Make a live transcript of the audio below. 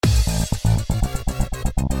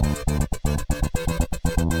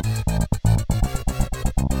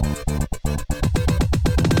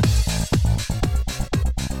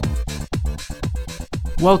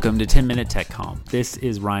Welcome to 10 Minute Tech Calm. This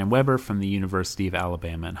is Ryan Weber from the University of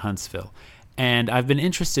Alabama in Huntsville. And I've been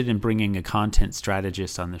interested in bringing a content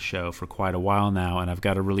strategist on the show for quite a while now, and I've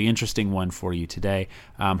got a really interesting one for you today.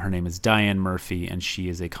 Her name is Diane Murphy, and she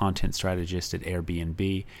is a content strategist at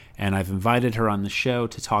Airbnb. And I've invited her on the show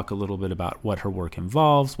to talk a little bit about what her work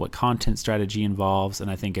involves, what content strategy involves,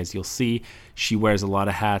 and I think, as you'll see, she wears a lot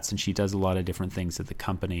of hats and she does a lot of different things at the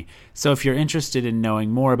company. So if you're interested in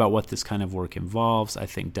knowing more about what this kind of work involves, I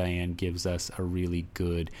think Diane gives us a really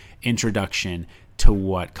good introduction to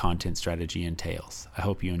what content strategy entails. I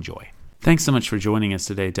hope you enjoy. Thanks so much for joining us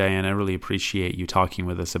today, Diane. I really appreciate you talking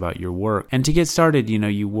with us about your work. And to get started,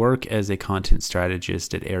 you work as a content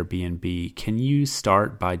strategist at Airbnb. Can you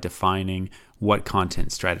start by defining what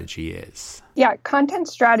content strategy is? Yeah, content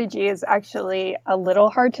strategy is actually a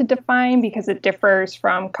little hard to define because it differs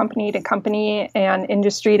from company to company and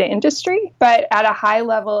industry to industry. But at a high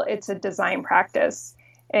level, it's a design practice.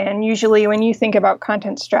 And usually when you think about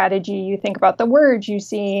content strategy, you think about the words you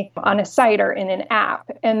see on a site or in an app.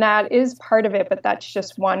 And that is part of it, but that's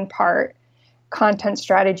just one part. Content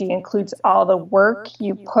strategy includes all the work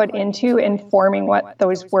you put into informing what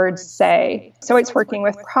those words say. So it's working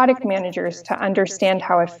with product managers to understand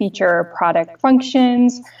how a feature or product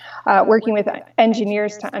functions, working with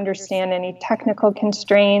engineers to understand any technical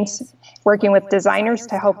constraints, working with designers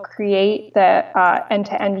to help create the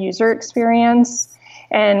end-to-end user experience,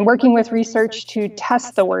 and working with research to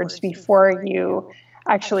test the words before you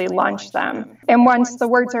actually launch them. And once the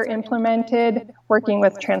words are implemented, working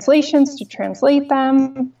with translations to translate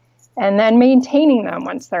them, and then maintaining them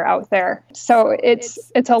once they're out there. So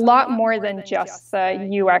it's a lot more than just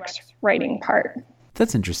the UX writing part.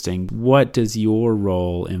 That's interesting. What does your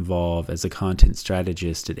role involve as a content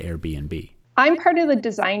strategist at Airbnb? I'm part of the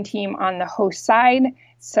design team on the host side.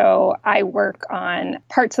 So I work on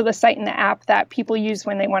parts of the site and the app that people use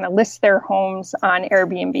when they want to list their homes on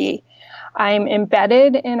Airbnb. I'm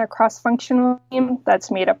embedded in a cross-functional team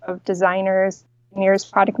that's made up of designers, engineers,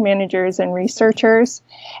 product managers, and researchers.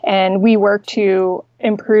 And we work to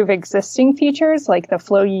improve existing features like the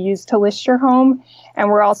flow you use to list your home. And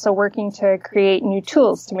we're also working to create new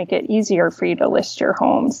tools to make it easier for you to list your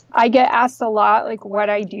homes. I get asked a lot, like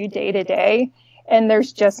what I do day to day. And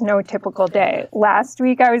there's just no typical day. Last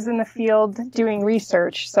week, I was in the field doing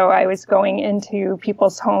research. So I was going into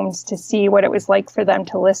people's homes to see what it was like for them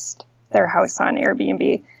to list their house on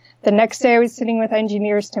Airbnb. The next day, I was sitting with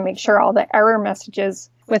engineers to make sure all the error messages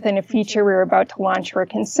within a feature we were about to launch were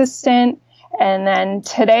consistent. And then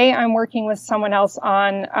today, I'm working with someone else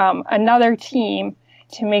on another team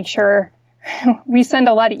to make sure we send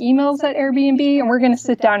a lot of emails at Airbnb, and we're going to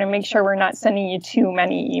sit down and make sure we're not sending you too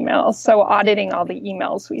many emails. So auditing all the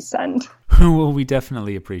emails we send. Well, we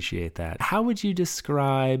definitely appreciate that. How would you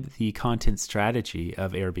describe the content strategy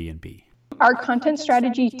of Airbnb? Our content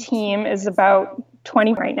strategy team is about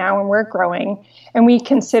 20 right now, and we're growing. And we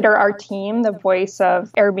consider our team the voice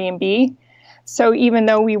of Airbnb. So even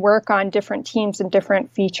though we work on different teams and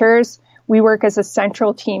different features, we work as a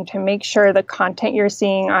central team to make sure the content you're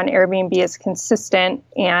seeing on Airbnb is consistent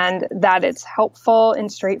and that it's helpful and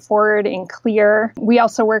straightforward and clear. We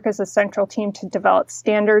also work as a central team to develop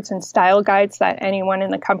standards and style guides that anyone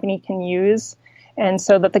in the company can use, and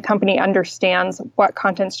so that the company understands what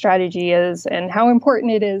content strategy is and how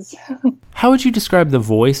important it is. How would you describe the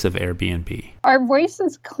voice of Airbnb? Our voice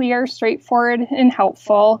is clear, straightforward, and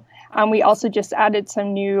helpful. We also just added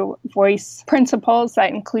some new voice principles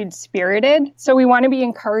that include spirited. So we want to be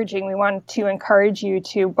encouraging. We want to encourage you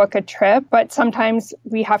to book a trip, but sometimes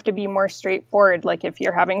we have to be more straightforward. Like if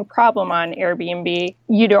you're having a problem on Airbnb,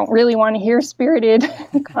 you don't really want to hear spirited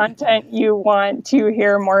content. You want to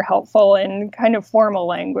hear more helpful and kind of formal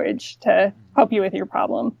language to help you with your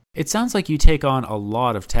problem. It sounds like you take on a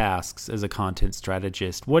lot of tasks as a content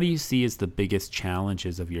strategist. What do you see as the biggest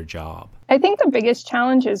challenges of your job? I think the biggest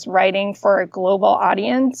challenge is writing for a global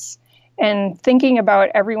audience and thinking about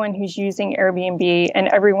everyone who's using Airbnb and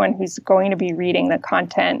everyone who's going to be reading the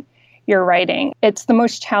content you're writing. It's the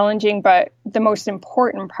most challenging, but the most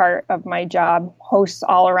important part of my job. Hosts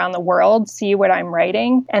all around the world see what I'm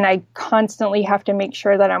writing, and I constantly have to make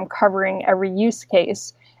sure that I'm covering every use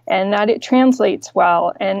case and that it translates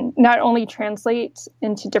well, and not only translates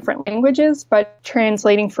into different languages, but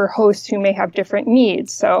translating for hosts who may have different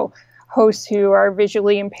needs. So hosts who are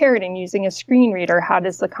visually impaired and using a screen reader, how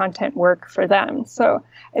does the content work for them? So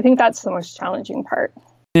I think that's the most challenging part.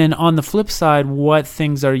 And on the flip side, what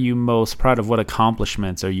things are you most proud of? What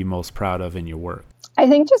accomplishments are you most proud of in your work? I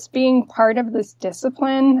think just being part of this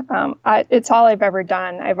discipline, it's all I've ever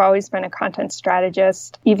done. I've always been a content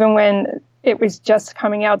strategist. Even when it was just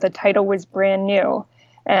coming out, the title was brand new.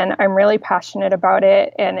 And I'm really passionate about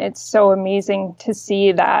it. And it's so amazing to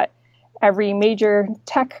see that every major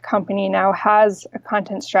tech company now has a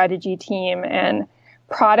content strategy team, and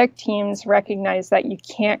product teams recognize that you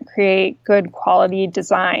can't create good quality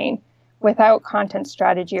design without content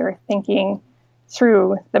strategy or thinking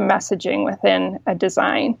through the messaging within a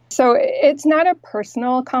design. So it's not a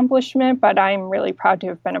personal accomplishment, but I'm really proud to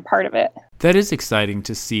have been a part of it. That is exciting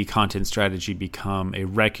to see content strategy become a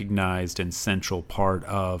recognized and central part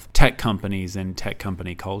of tech companies and tech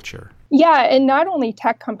company culture. Yeah, and not only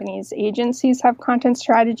tech companies, agencies have content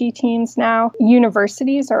strategy teams now.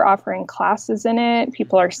 Universities are offering classes in it.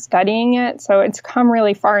 People are studying it. So it's come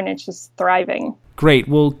really far and it's just thriving. Great.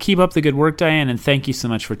 Well, keep up the good work, Diane, and thank you so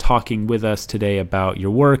much for talking with us today about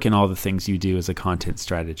your work and all the things you do as a content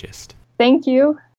strategist. Thank you.